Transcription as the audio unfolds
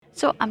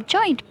So I'm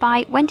joined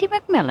by Wendy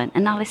McMillan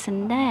and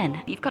Alison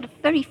Nairn. You've got a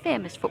very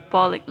famous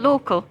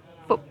local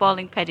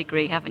footballing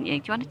pedigree, haven't you?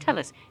 Do you want to tell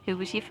us who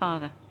was your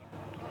father?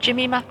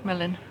 Jimmy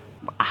McMillan,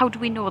 How do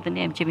we know the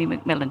name Jimmy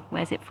McMillan?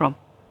 Where's it from?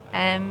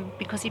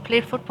 because he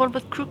played football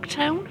with Crook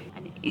Town.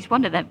 And he's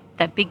one of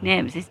their big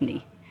names, isn't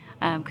he?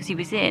 Because he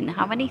was in,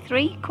 how many?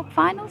 3 cup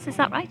finals, is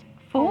that right?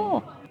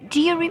 4.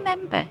 Do you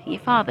remember your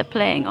father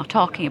playing or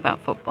talking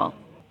about football?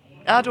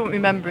 I don't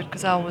remember it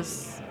because I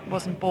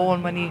wasn't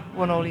born when he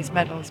won all his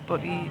medals,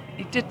 but he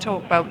did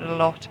talk about it a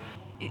lot.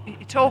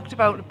 He talked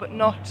about it, but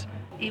not.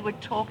 He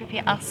would talk if you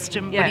asked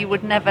him, but he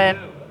would never.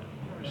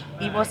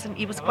 He wasn't.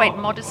 He was quite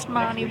modest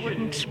man. He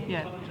wouldn't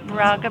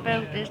brag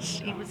about it.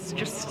 He was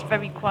just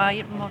very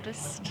quiet,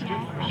 modest.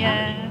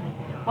 Yeah.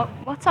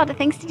 What sort of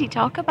things did he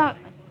talk about?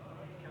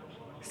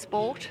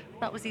 Sport.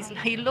 That was his.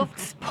 He loved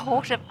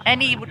sport.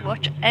 He would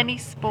watch any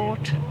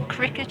sport.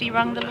 Cricket. He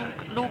ran the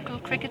local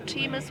cricket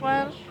team as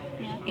well.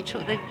 Yeah. He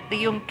took the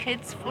young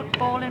kids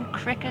football and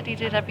cricket. He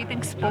did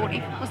everything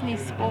sporty, wasn't he?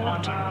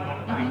 Sport.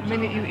 I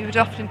mean, he would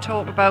often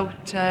talk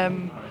about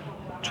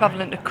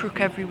travelling to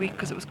Crook every week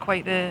because it was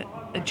quite a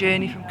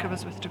journey from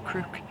Kibblesworth to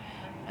Crook.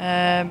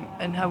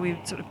 And how we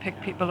would sort of pick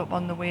people up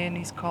on the way in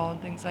his car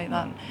and things like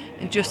that,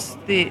 and just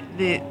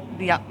the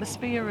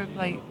atmosphere of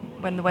like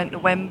when they went to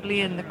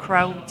Wembley and the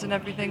crowds and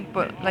everything.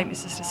 But like my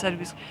sister said, he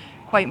was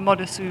quite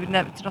modest, so he would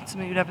never, it's not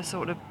something he would ever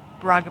sort of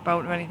brag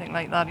about or anything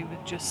like that. He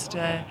would just,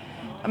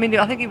 I mean,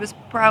 I think he was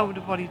proud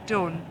of what he'd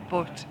done,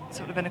 but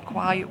sort of in a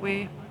quiet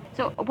way.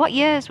 So what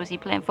years was he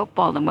playing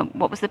football and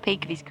what was the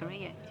peak of his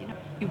career? Do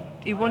you know?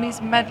 He won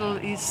his medal,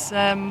 his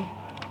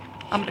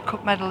amateur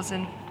cup medals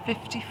in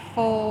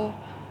 54,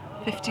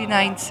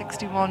 59,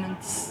 61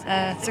 and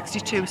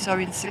 62,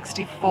 sorry, in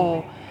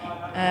 64.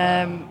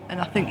 And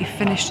I think he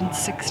finished in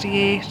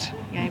 68.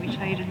 Yeah, he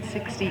retired in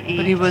 68.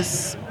 But he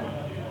was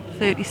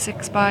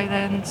 36 by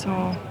then, so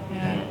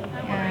yeah.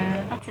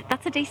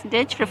 That's a decent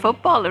age for a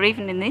footballer,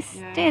 even in this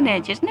day and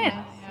age, isn't it?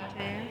 Yes,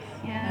 it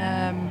is.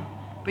 Yeah.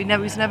 But he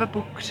was never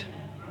booked.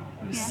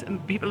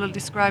 And people will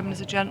describe him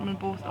as a gentleman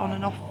both on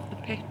and off the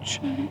pitch.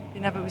 He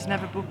was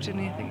never booked,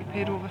 and I think he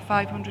played over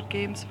 500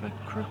 games for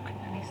Crook.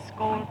 He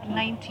scored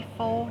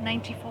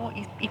 94.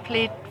 He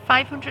played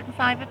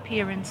 505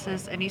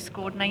 appearances and he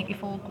scored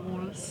 94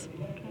 goals.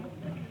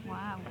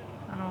 Wow.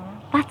 I know.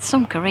 That's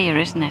some career,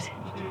 isn't it?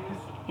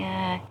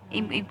 Yeah,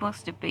 he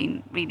must have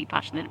been really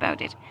passionate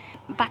about it.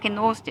 Back in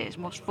those days,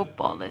 most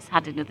footballers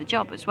had another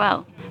job as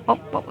well.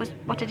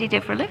 What did he do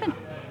for a living?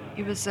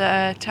 He was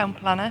a town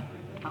planner.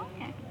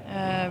 Okay.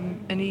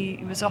 And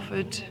he was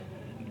offered,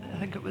 I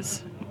think it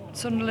was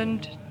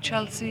Sunderland,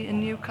 Chelsea and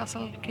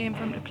Newcastle came for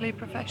him to play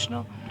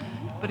professional,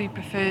 but he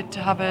preferred to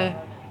have a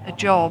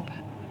job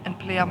and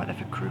play amateur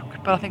for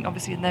Crook. But I think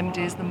obviously in them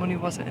days the money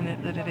wasn't in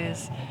it that it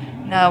is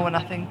now, and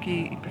I think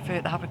he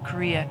preferred to have a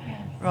career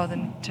rather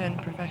than turn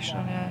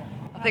professional. Yeah.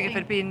 I think if it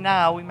had been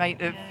now, we might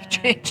have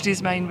changed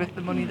his mind with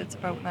the money that's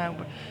about now,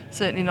 but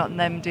certainly not in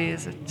them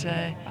days.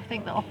 I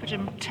think they offered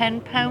him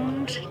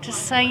 £10 to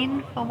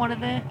sign for one of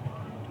the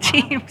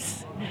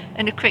teams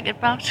in a cricket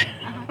bat.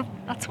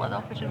 That's what they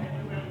offered him.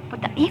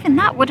 But even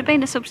that would have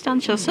been a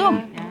substantial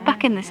sum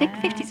back in the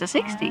 50s or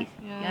 60s.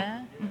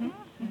 Yeah.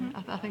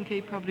 I think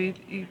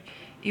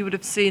he would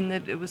have seen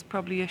that it was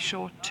probably a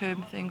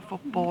short-term thing,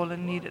 football,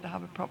 and needed to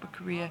have a proper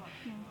career.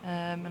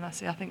 And I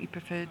think he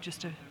preferred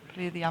just to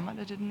play the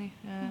amateur, didn't he?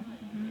 Yeah.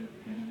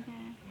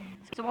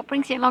 So what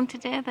brings you along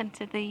today then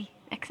to the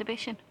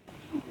exhibition?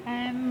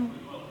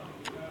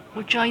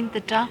 We joined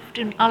the Daft,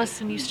 and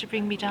Alison used to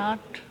bring me dad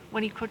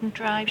when he couldn't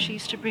drive. She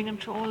used to bring him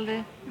to all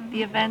the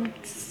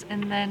events,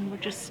 and then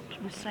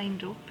we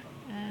signed up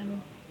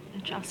and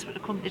she asked for to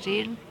come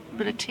today and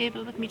put a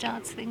table with me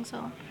dad's things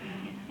on.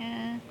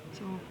 Yeah.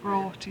 So we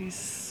brought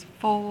his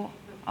 4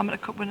 amateur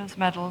cup winners'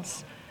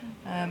 medals,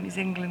 his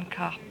England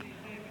cap,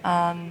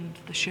 and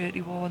the shirt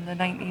he wore in the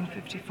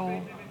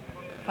 1954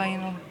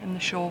 final in the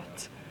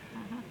shorts,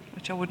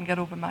 which I wouldn't get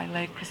over my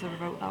leg because they were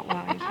about that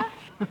wide.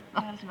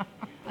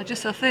 I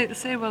think to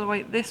say, well,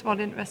 wait, this one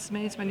interests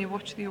me is when you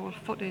watch the old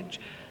footage,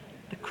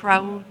 the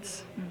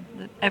crowds,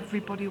 that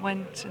everybody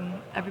went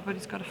and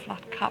everybody's got a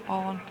flat cap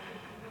on.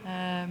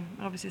 And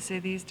obviously, say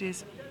these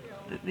days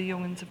the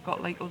young ones have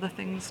got like other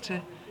things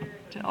to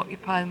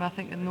occupy them. I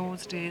think in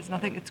those days, and I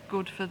think it's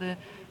good for the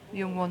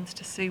young ones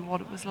to see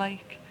what it was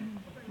like.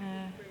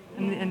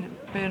 And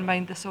bear in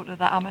mind the sort of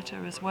the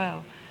amateur as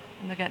well,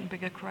 and they're getting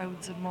bigger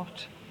crowds than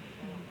what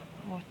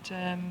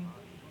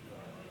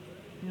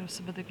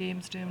some of the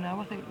games do now.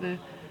 I think the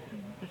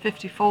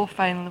 54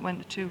 final that went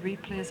to 2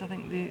 replays, I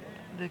think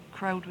the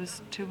crowd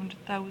was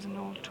 200,000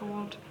 all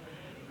told,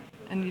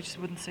 and you just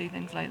wouldn't see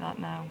things like that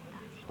now.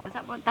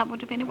 That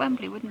would have been at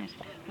Wembley, wouldn't it?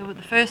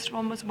 The first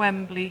one was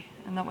Wembley,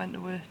 and that went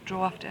to a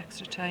draw after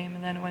extra time,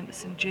 and then I went to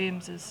St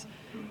James's,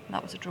 and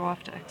that was a draw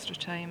after extra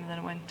time, and then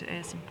I went to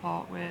Ayson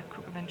Park where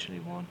Crook eventually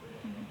won.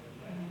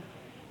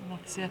 And I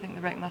think they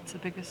reckon that's the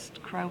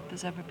biggest crowd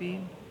there's ever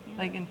been,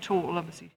 like in total, obviously.